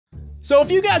So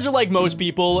if you guys are like most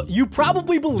people, you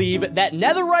probably believe that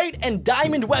netherite and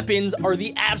diamond weapons are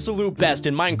the absolute best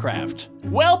in Minecraft.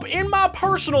 Well, in my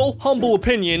personal, humble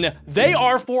opinion, they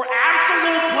are for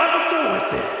absolute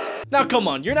plebisauruses. Now, come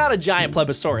on, you're not a giant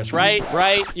plebisaurus, right?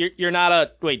 You're not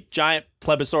a, wait, giant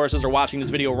plebisauruses are watching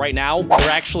this video right now? They're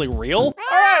actually real? All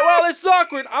right, well, this is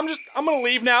awkward. I'm gonna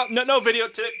leave now. No video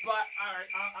today, but all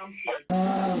right, I'm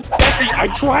scared. Bessie, I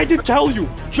tried to tell you,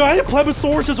 giant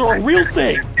plebisauruses are a real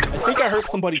thing. I think I hurt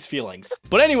somebody's feelings.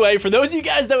 But anyway, for those of you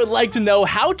guys that would like to know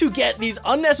how to get these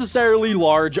unnecessarily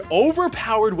large,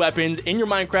 overpowered weapons in your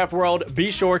Minecraft world,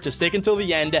 be sure to stick until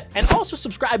the end, and also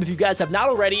subscribe if you guys have not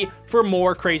already for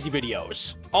more crazy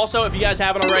videos. Also, if you guys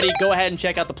haven't already, go ahead and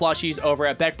check out the plushies over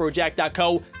at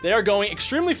BeckBroJack.co. They are going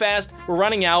extremely fast. We're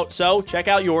running out, so check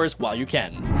out yours while you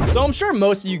can. So I'm sure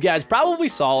most of you guys probably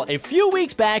saw a few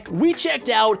weeks back, we checked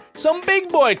out some big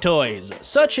boy toys,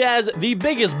 such as the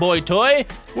biggest boy toy,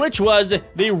 which was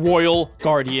the Royal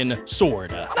Guardian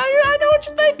Sword. Now, I know what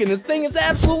you're thinking. This thing is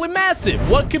absolutely massive.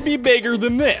 What could be bigger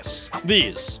than this?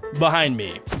 These behind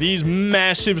me. These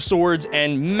massive swords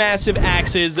and massive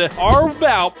axes are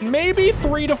about maybe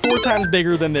 3 to 4 times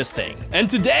bigger than this thing. And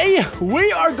today,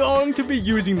 we are going to be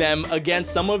using them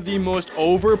against some of the most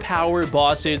overpowered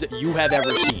bosses you have ever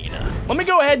seen. Let me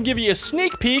go ahead and give you a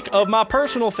sneak peek of my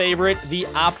personal favorite, the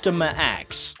Optima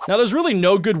Axe. Now, there's really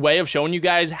no good way of showing you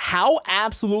guys how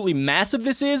absolutely massive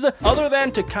this is, other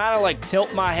than to kind of like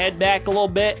tilt my head back a little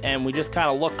bit and we just kind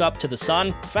of look up to the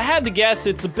sun. If I had to guess,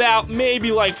 it's about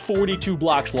maybe like 42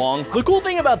 blocks long. The cool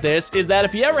thing about this is that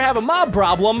if you ever have a mob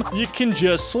problem, you can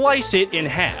just slice it in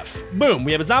half. Boom,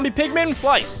 we have a zombie pigman,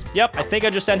 slice. Yep, I think I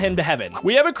just sent him to heaven.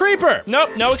 We have a creeper.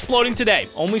 Nope, no exploding today,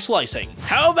 only slicing.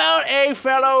 How about a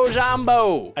fellow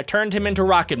zombo? I turned him into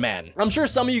Rocket Man. I'm sure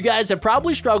some of you guys have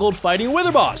probably struggled fighting a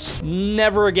wither boss.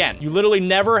 Never again. You literally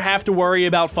never have to worry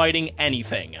about fighting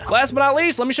anything. Last but not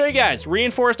least, let me show you guys.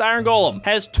 Reinforced Iron Golem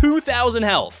has 2,000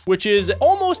 health, which is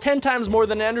almost 10 times more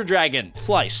than an Ender Dragon.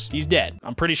 Slice, he's dead.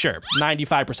 I'm pretty sure,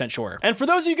 95% sure. And for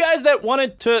those of you guys that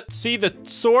wanted to see the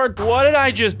sword, what did I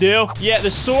just do? Yeah,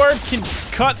 the sword can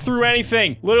cut through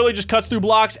anything. Literally just cuts through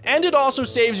blocks, and it also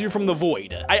saves you from the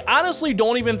void. I honestly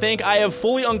don't even think I have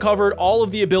fully uncovered all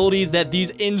of the abilities that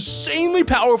these insanely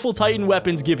powerful Titan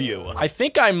weapons give you. I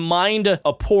think I mined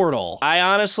a portal. I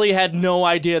honestly had no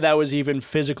idea that was even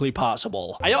physically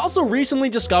possible. I also recently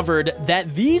discovered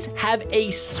that these have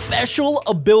a special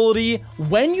ability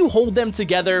when you hold them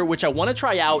together, which I want to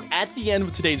try out at the end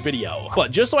of today's video.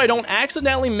 But just so I don't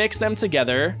accidentally mix them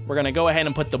together, we're gonna go ahead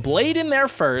and put the blade in there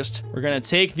first. We're gonna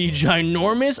take the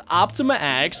ginormous Optima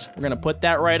Axe. We're gonna put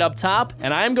that right up top,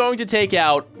 and I'm going to take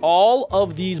out all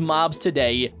of these mobs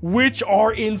today, which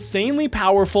are insanely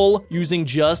powerful using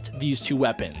just these 2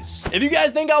 weapons. If you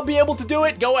guys think I'll be able to do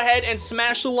it, go ahead and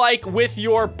smash the like with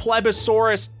your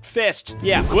plebisaurus fist.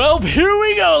 Yeah. Well, here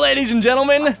we go, ladies and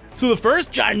gentlemen. So the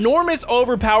first ginormous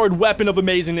overpowered weapon of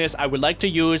amazingness I would like to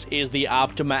use is the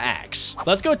Optima Axe.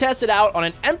 Let's go test it out on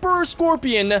an Emperor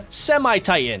Scorpion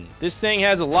Semi-Titan. This thing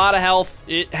has a lot of health.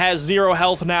 It has 0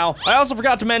 health now. I also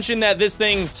forgot to mention that this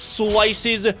thing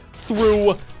slices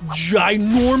through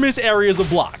ginormous areas of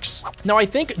blocks. Now, I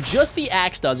think just the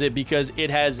axe does it because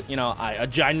it has, you know, a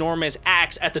ginormous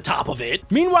axe at the top of it.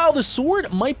 Meanwhile, the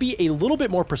sword might be a little bit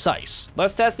more precise.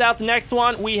 Let's test out the next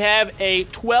one. We have a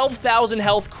 12,000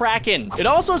 health Kraken. It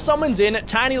also summons in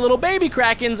tiny little baby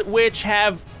Krakens, which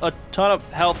have a ton of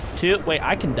health too. Wait,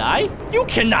 I can die? You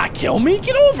cannot kill me.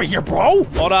 Get over here, bro.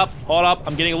 Hold up.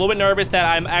 I'm getting a little bit nervous that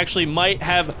I'm actually might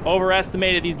have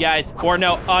overestimated these guys. Or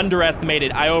no,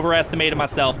 underestimated. I overestimated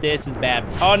myself. This is bad.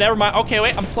 Oh, never mind. Okay,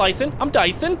 wait, I'm slicing. I'm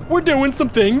dicing. We're doing some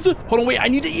things. Hold on, wait, I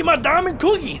need to eat my diamond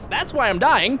cookies. That's why I'm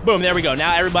dying. Boom, there we go.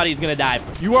 Now everybody's gonna die.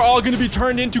 You are all gonna be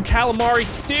turned into calamari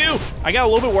stew. I got a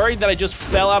little bit worried that I just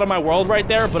fell out of my world right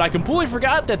there, but I completely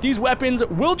forgot that these weapons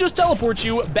will just teleport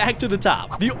you back to the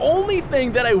top. The only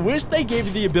thing that I wish they gave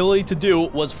you the ability to do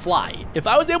was fly. If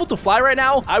I was able to fly right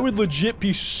now, I would legit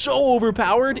be so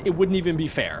overpowered, it wouldn't even be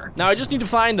fair. Now, I just need to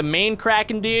find the main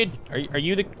Kraken, dude. Are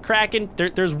you the Kraken?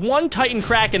 There's one Titan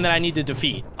Kraken that I need to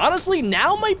defeat. Honestly,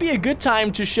 now might be a good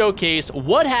time to showcase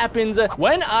what happens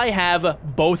when I have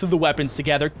both of the weapons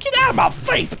together. Get out of my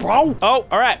face, bro! Oh,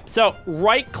 all right. So,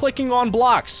 right-clicking on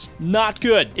blocks, not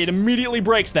good. It immediately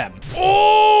breaks them.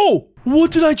 Oh!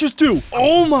 What did I just do?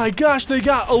 Oh my gosh, they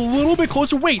got a little bit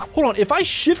closer. Wait, hold on. If I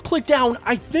shift click down,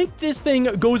 I think this thing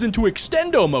goes into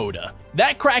extendo mode.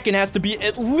 That Kraken has to be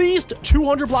at least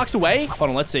 200 blocks away. Hold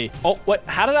on, let's see. Oh, what?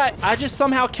 How did I just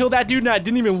somehow killed that dude and I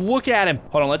didn't even look at him.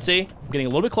 Hold on, let's see. I'm getting a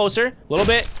little bit closer. A little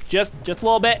bit. Just a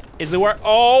little bit. Is it where?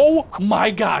 Oh my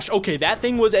gosh. Okay, that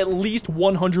thing was at least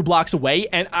 100 blocks away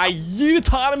and I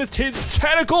yeet-autonomous his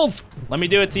tentacles. Let me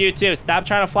do it to you too. Stop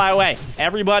trying to fly away.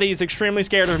 Everybody's extremely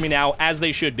scared of me now, as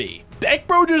they should be.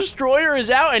 BeckBroDestroyer is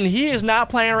out and he is not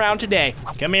playing around today.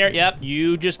 Come here. Yep,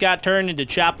 you just got turned into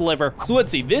chopped liver. So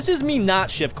let's see. This is me not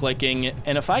shift clicking.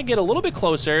 And if I get a little bit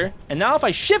closer, and now if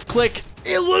I shift click,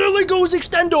 it literally goes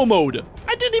extendo mode.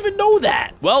 I didn't even know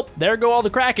that. Well, there go all the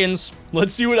Krakens.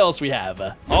 Let's see what else we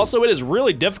have. Also, it is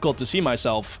really difficult to see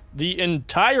myself. The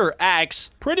entire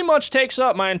axe pretty much takes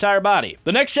up my entire body.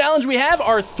 The next challenge we have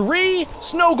are 3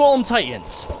 Snow Golem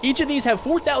Titans. Each of these have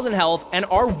 4,000 health and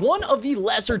are one of the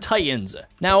lesser Titans.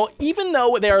 Now, even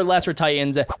though they are lesser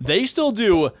Titans, they still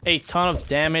do a ton of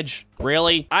damage.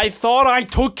 Really? I thought I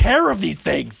took care of these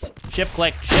things. Shift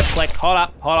click, hold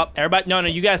up. Everybody, no,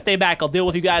 you guys stay back. I'll deal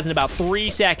with you guys in about 3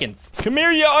 seconds. Come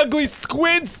here, you ugly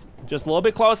squids. Just a little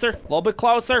bit closer,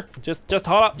 Just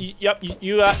hold up. Yep,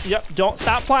 don't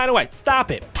stop flying away.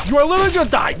 Stop it. You are literally gonna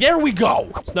die. There we go.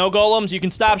 Snow golems, you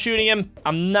can stop shooting him.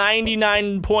 I'm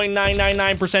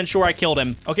 99.999% sure I killed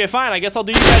him. Okay, fine. I guess I'll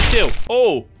do you guys too.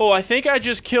 Oh, I think I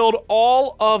just killed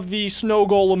all of the snow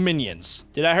golem minions.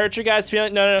 Did I hurt you guys'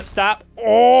 feeling? No, stop.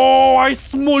 Oh, I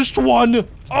smushed one.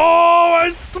 Oh, I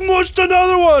smushed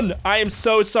another one. I am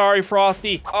so sorry,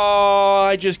 Frosty. Oh,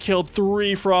 I just killed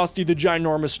 3 Frosty the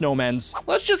Ginormous Snowmans.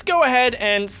 Let's just go ahead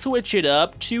and switch it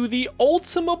up to the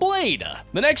Ultima Blade.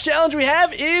 The next challenge we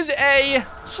have is a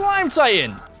Slime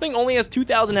Titan. This thing only has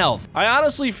 2,000 health. I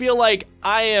honestly feel like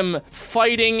I am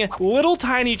fighting little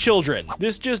tiny children.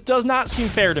 This just does not seem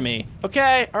fair to me.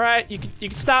 Okay, all right, you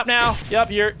can stop now.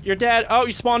 Yep, you're dead. Oh,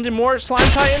 you spawned in more Slime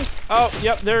Titans? Oh,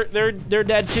 yep, they're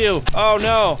dead too. Oh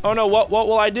no, what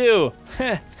will I do?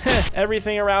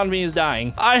 Everything around me is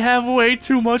dying. I have way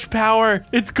too much power.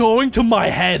 It's going to my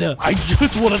head. I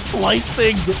just want to slice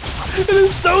things. It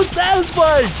is so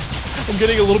satisfying. I'm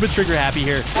getting a little bit trigger happy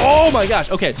here. Oh my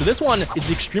gosh. Okay, so this one is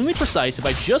extremely precise if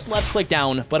I just left click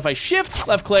down, but if I shift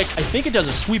left click, I think it does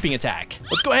a sweeping attack.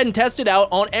 Let's go ahead and test it out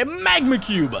on a magma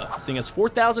cube. This thing has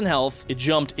 4,000 health. It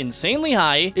jumped insanely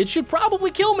high. It should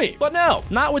probably kill me, but no,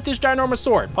 not with this ginormous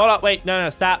sword. Hold up, wait, no,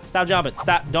 stop jumping.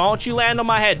 Stop, don't you land on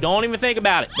my head. Don't even think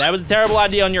about it. That was a terrible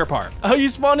idea on your part. Oh, you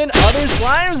spawned in other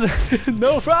slimes?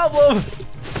 No problem.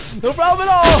 No problem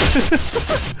at all.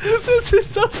 This is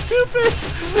so stupid.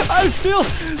 I feel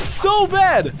so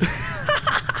bad.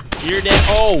 You're dead.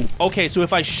 Oh, okay. So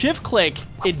if I shift click,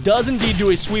 it does indeed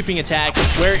do a sweeping attack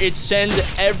where it sends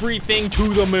everything to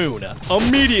the moon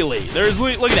immediately.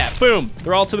 Look at that. Boom.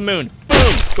 They're all to the moon.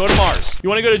 Boom. Go to Mars. You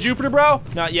want to go to Jupiter, bro?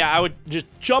 No, yeah, I would just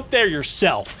jump there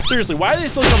yourself. Seriously, why are they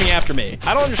still coming after me?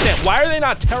 I don't understand. Why are they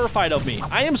not terrified of me?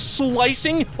 I am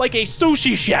slicing like a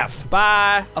sushi chef.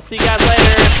 Bye. I'll see you guys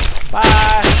later.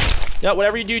 Bye. Yeah,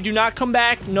 whatever you do, do not come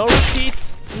back. No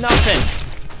receipts. Nothing.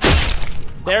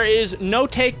 There is no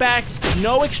takebacks.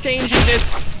 No exchanging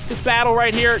this battle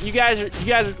right here. You guys are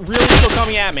really still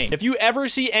coming at me. If you ever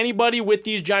see anybody with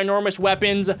these ginormous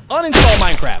weapons, uninstall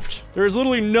Minecraft. There is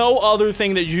literally no other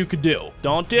thing that you could do.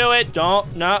 Don't do it. No,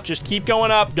 just keep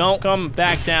going up. Don't come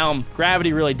back down.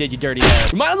 Gravity really did you dirty there.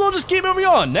 We might as well just keep moving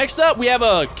on. Next up, we have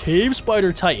a Cave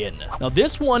Spider Titan. Now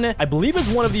this one, I believe, is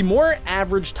one of the more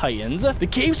average Titans. The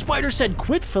Cave Spider said,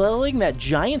 quit flailing that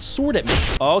giant sword at me.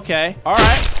 Okay, all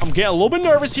right. I'm getting a little bit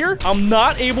nervous here. I'm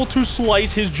not able to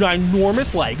slice his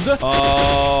ginormous legs.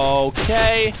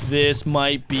 Okay, this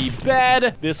might be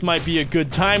bad. This might be a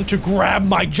good time to grab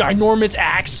my ginormous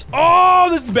axe. Oh,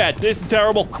 this is bad. This is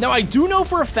terrible. Now, I do know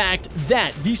for a fact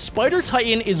that the Spider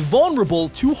Titan is vulnerable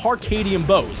to Harcadian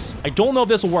bows. I don't know if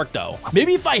this will work, though.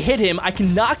 Maybe if I hit him, I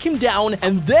can knock him down,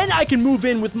 and then I can move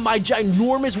in with my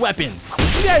ginormous weapons.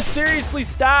 Would you guys seriously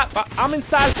stop? I'm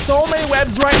inside so many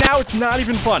webs right now, it's not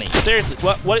even funny. Seriously,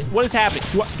 what is happening?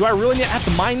 Do I really have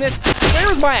to mine this?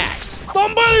 Where's my axe?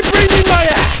 Somebody bring me my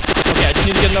axe! Okay, I just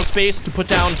need to get enough space to put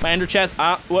down my ender chest.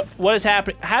 What is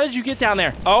happening? How did you get down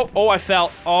there? Oh, I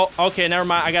fell. Oh, okay, never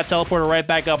mind. I got teleported right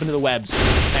back up into the webs.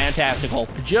 Fantastical.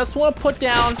 I just want to put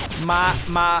down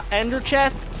my ender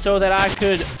chest so that I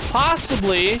could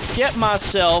possibly get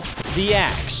myself the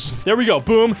axe. There we go.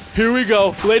 Boom. Here we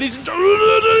go. Ladies and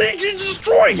gentlemen, he's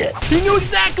destroying it. He knew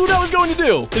exactly what I was going to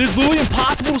do. It is literally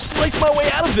impossible to slice my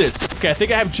way out of this. Okay, I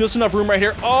think I have just enough room right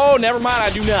here. Oh, never mind. I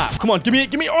do not. Come on, give me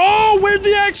it. Give me. Oh, where'd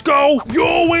the axe go?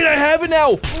 Yo, wait, I have it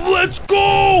now. Let's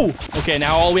go. Okay,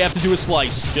 now all we have to do is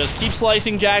slice. Just keep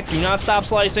slicing, Jack. Do not stop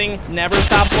slicing. Never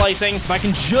stop slicing. If I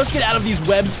can just get out of these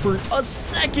webs for a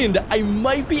second, I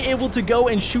might be able to go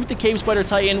and shoot the cave spider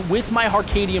titan with my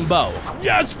Harcadian bow.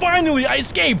 Yes, finally, I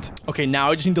escaped. Okay,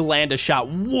 now I just need to land a shot.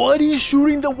 What? He's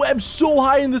shooting the web so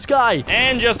high in the sky.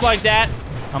 And just like that,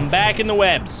 I'm back in the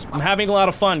webs. I'm having a lot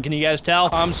of fun. Can you guys tell?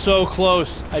 I'm so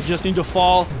close. I just need to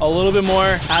fall a little bit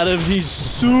more out of these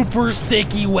super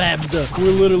sticky webs.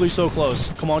 We're literally so close.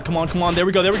 Come on, come on, come on. There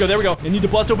we go, there we go, there we go. I need to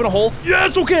bust open a hole.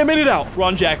 Yes, okay, I made it out.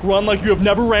 Run, Jack. Run like you have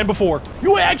never ran before.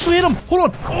 You actually hit him.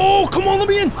 Hold on. Oh, come on, let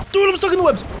me in. Dude, I'm stuck in the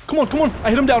webs. Come on, come on. I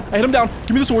hit him down. I hit him down.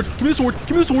 Give me the sword. Give me the sword.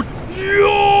 Give me the sword.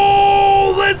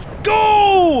 Yo, let's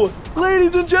go.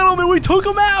 Ladies and gentlemen, we took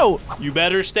him out. You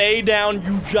better stay down,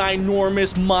 you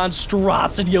ginormous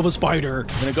monstrosity of a spider.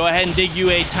 I'm gonna go ahead and dig you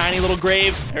a tiny little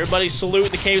grave. Everybody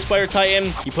salute the cave spider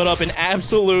titan. He put up an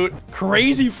absolute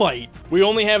crazy fight. We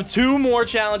only have 2 more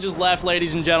challenges left,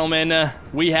 ladies and gentlemen.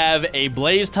 We have a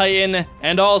blaze titan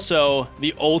and also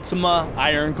the Ultima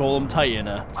Iron Golem titan.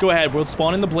 Let's go ahead. We'll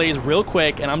spawn in the blaze real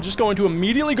quick, and I'm just going to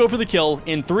immediately go for the kill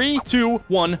in 3, 2,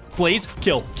 1. Blaze,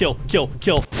 kill, kill, kill,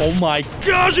 kill. Oh my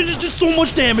gosh, it just did so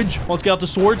much damage. Let's get out the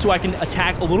sword so I can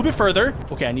attack a little bit further.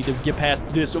 Okay, I need to get past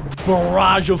this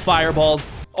barrage of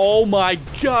fireballs. Oh my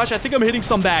gosh, I think I'm hitting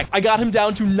some back. I got him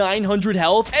down to 900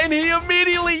 health, and he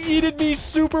immediately yeeted me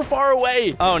super far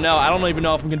away. Oh no, I don't even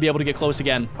know if I'm gonna be able to get close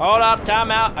again. Hold up, time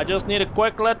out. I just need a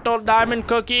quick little diamond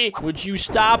cookie. Would you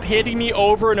stop hitting me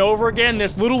over and over again?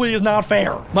 This literally is not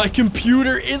fair. My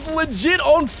computer is legit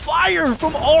on fire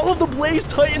from all of the Blaze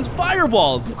Titan's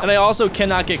fireballs. And I also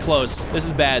cannot get close. This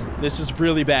is bad. This is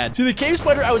really bad. See, the cave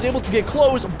spider, I was able to get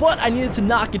close, but I needed to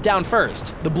knock it down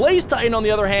first. The Blaze Titan, on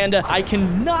the other hand, I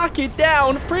can knock it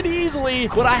down pretty easily,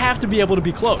 but I have to be able to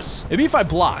be close. Maybe if I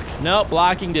block. No,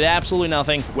 blocking did absolutely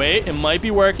nothing. Wait, it might be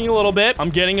working a little bit.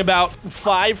 I'm getting about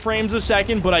 5 frames a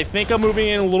second, but I think I'm moving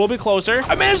in a little bit closer.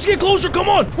 I managed to get closer. Come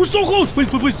on. We're so close. Please,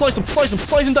 please, please, slice him. Slice him.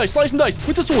 Slice and dice. Slice and dice.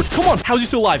 With the sword. Come on. How is he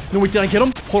still alive? No, wait, did I get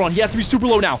him? Hold on. He has to be super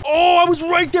low now. Oh, I was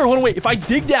right there. Hold on, wait. If I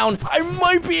dig down, I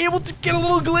might be able to get a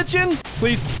little glitch in.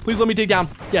 Please, please let me dig down.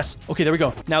 Yes. Okay, there we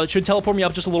go. Now it should teleport me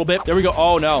up just a little bit. There we go.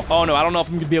 Oh, no. Oh, no. I don't know if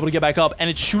I'm going to be able to get back up.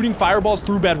 And it's shooting fireballs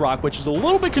through bedrock, which is a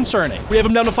little bit concerning. We have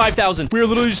him down to 5,000. We are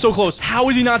literally just so close. How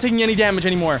is he not taking any damage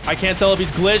anymore? I can't tell if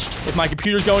he's glitched, if my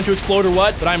computer's going to explode or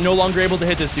what, but I'm no longer able to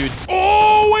hit this dude.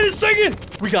 Oh, wait a second.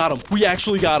 We got him. We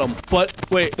actually got him. But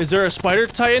wait, is there a spider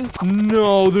titan?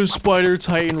 No, the spider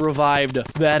titan revived.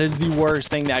 That is the worst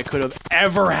thing that could have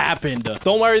ever happened.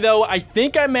 Don't worry though. I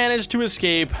think I managed to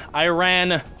escape. I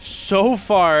ran so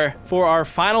far for our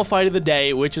final fight of the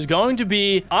day, which is going to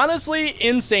be honestly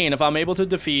insane if I'm able to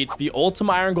defeat the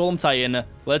Ultima Iron Golem Titan.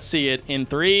 Let's see it in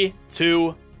 3,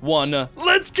 2, 1.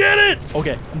 Let's get it!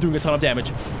 Okay, I'm doing a ton of damage.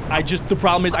 The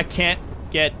problem is I can't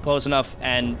get close enough,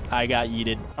 and I got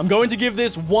yeeted. I'm going to give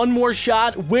this one more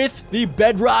shot with the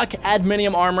bedrock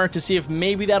adminium armor to see if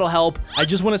maybe that'll help. I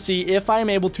just want to see if I'm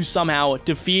able to somehow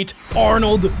defeat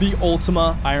Arnold, the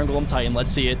Ultima Iron Golem Titan. Let's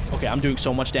see it. Okay, I'm doing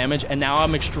so much damage, and now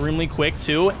I'm extremely quick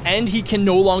too, and he can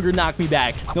no longer knock me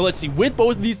back. Now, let's see. With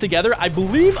both of these together, I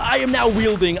believe I am now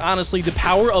wielding, honestly, the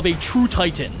power of a true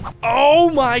Titan. Oh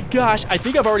my gosh. I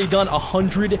think I've already done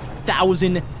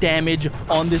 100,000 damage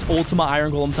on this Ultima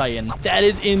Iron Golem Titan. That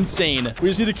is insane. We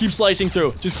just need to keep slicing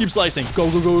through. Just keep slicing.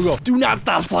 Go, go, go, go, go. Do not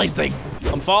stop slicing.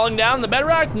 I'm falling down the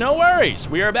bedrock. No worries.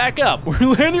 We are back up. We're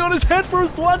landing on his head for a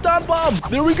swanton bomb.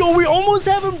 There we go. We almost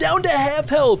have him down to half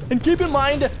health. And keep in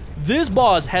mind, this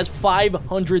boss has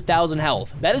 500,000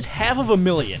 health. That is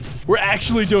 500,000. We're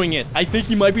actually doing it. I think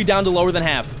he might be down to lower than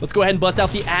half. Let's go ahead and bust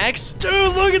out the axe.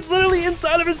 Dude, look, it's literally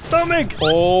inside of his stomach.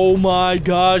 Oh my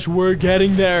gosh, we're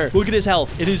getting there. Look at his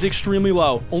health. It is extremely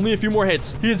low. Only a few more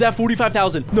hits. He is at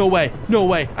 45,000. No way. No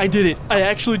way. I did it. I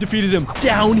actually defeated him.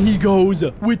 Down he goes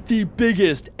with the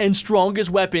biggest and strongest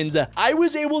weapons. I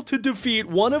was able to defeat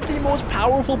one of the most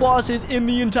powerful bosses in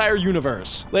the entire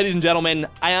universe. Ladies and gentlemen,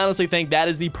 I honestly think that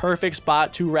is the perfect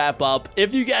spot to wrap up.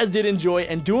 If you guys did enjoy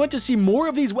and do want to see more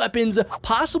of these weapons,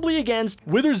 possibly against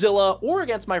Witherzilla or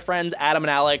against my friends Adam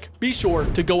and Alec, be sure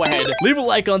to go ahead, leave a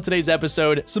like on today's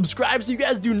episode, subscribe so you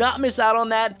guys do not miss out on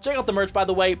that. Check out the merch, by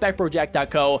the way,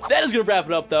 BeckBroJack.co. That is gonna wrap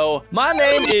it up though. My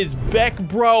name is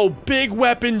BeckBro, Big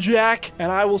Weapon Jack,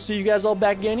 and I will see you guys all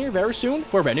back again here very soon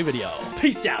for a brand new video.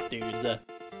 Peace out, dudes.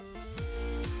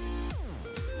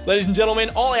 Ladies and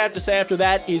gentlemen, all I have to say after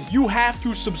that is you have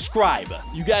to subscribe.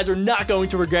 You guys are not going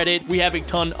to regret it. We have a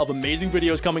ton of amazing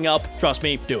videos coming up. Trust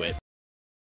me, do it.